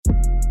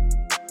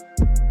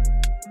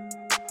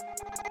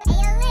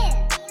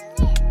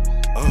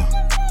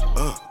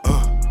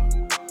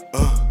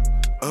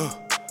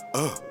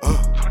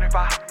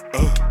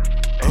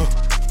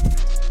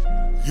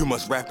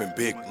must rap in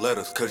big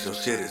letters cause your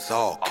shit is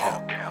all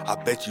cap. I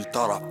bet you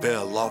thought I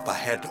fell off, I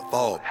had to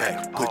fall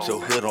back. Put your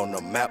hood on the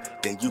map,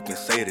 then you can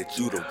say that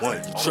you the one.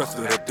 You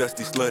trusted a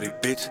dusty slutty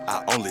bitch,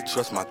 I only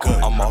trust my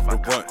gun. I'm off the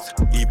runs,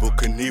 Evil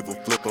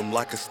Knievel, flip them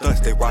like a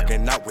stunt. They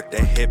rockin' out with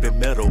that heavy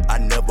metal, I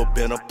never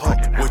been a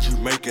punk. What you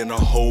make in a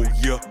whole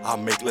year, I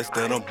make less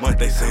than a month.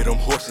 They say them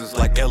horses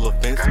like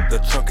elephants, the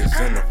trunk is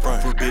in the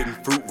front. Forbidden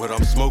fruit, what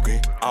I'm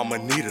smoking, I'ma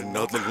need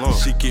another lung.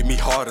 She get me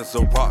hard as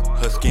a rock,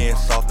 her skin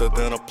softer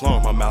than a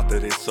plum. My mouth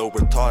it is so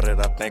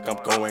retarded, I think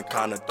I'm going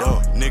kinda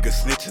dumb.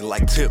 Niggas snitching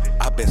like Tip,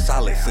 I've been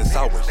silent since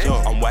I was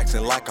young. I'm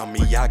waxing like I'm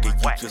Miyagi,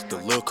 you just a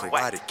little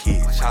karate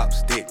kid.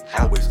 Chopstick,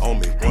 always on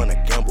me, run a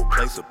gamble,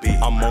 place a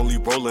bid. I'm only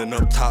rolling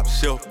up top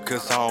shelf,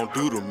 cause I don't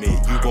do the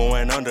mid. You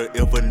going under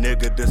if a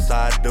nigga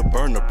decide to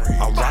burn the bridge.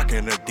 I'm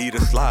rocking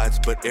Adidas slides,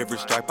 but every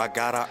stripe I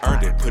got I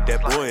earned it. Put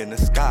that boy in the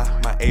sky,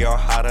 my AR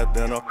hotter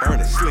than a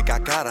furnace. Slick, I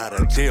got out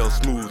of jail,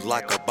 smooth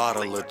like a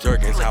bottle of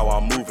Jergens. How I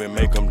move and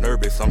make them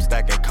nervous, I'm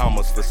stacking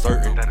commas for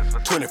certain.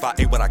 25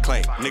 ain't what I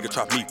claim, nigga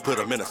trap me, put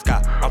him in the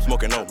sky. I'm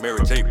smoking on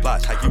Mary J.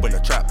 Blige, how you in the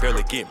trap,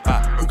 barely getting by.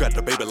 Who got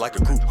the baby like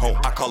a group home?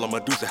 I call him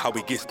Medusa, how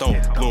we get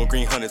stoned. Blue and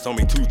green hundreds on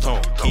me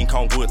two-tone. King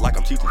Kong wood like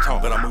I'm Cheech and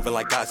Chong. But I'm moving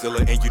like Godzilla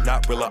and you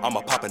not realer,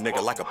 I'ma pop a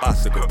nigga like a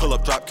bicycle. Pull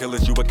up drop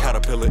killers, you a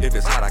caterpillar, if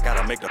it's hot I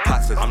gotta make the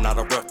pot sizzle. I'm not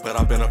a rep, but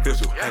I'm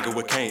beneficial, hanging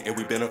with Kane and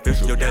we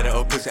beneficial. Your daddy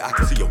a pussy, I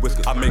can see your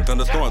whiskers. I make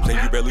thunderstorms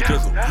and you barely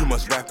drizzle. You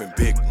must rap in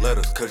big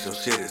letters cause your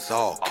shit is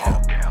all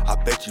cap. I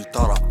bet you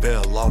thought I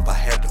fell off, I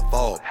had to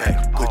fall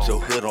back. Put your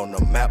hood on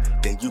the map,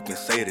 then you can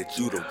say that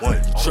you the one.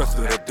 You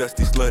trusted a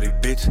dusty slutty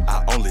bitch,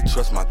 I only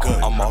trust my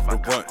gun. I'm off the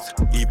runs,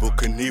 Evil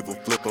Knievel,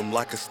 flip them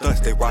like a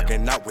stunt. They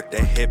rockin' out with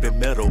that heavy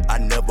metal, I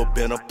never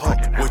been a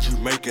punk. What you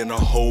make in a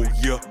whole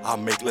year, I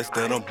make less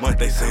than a month.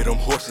 They say them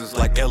horses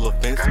like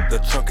elephants, the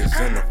trunk is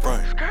in the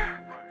front.